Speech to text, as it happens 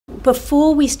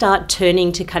before we start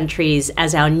turning to countries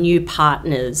as our new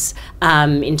partners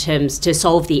in terms to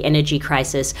solve the energy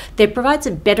crisis, that provides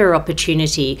a better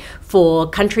opportunity for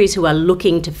countries who are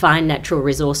looking to find natural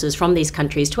resources from these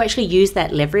countries to actually use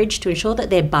that leverage to ensure that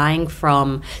they're buying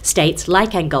from states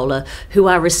like Angola who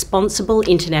are responsible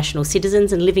international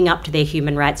citizens and living up to their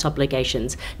human rights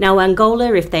obligations. Now,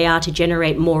 Angola, if they are to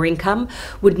generate more income,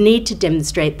 would need to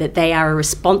demonstrate that they are a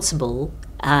responsible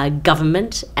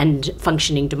government and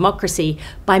functioning democracy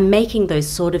by making those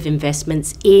sort of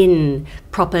investments in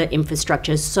proper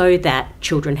infrastructure so that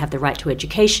children have the right to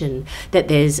education, that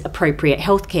there's appropriate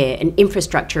healthcare and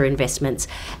infrastructure investments,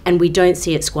 and we don't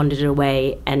see it squandered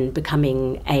away and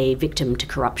becoming a victim to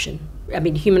corruption. I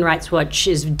mean, Human Rights Watch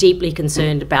is deeply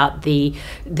concerned about the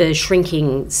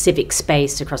shrinking civic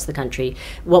space across the country.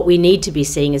 What we need to be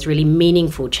seeing is really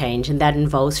meaningful change, and that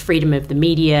involves freedom of the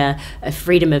media,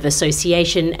 freedom of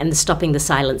association, and stopping the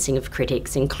silencing of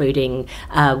critics, including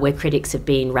where critics have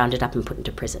been rounded up and put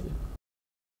into prison.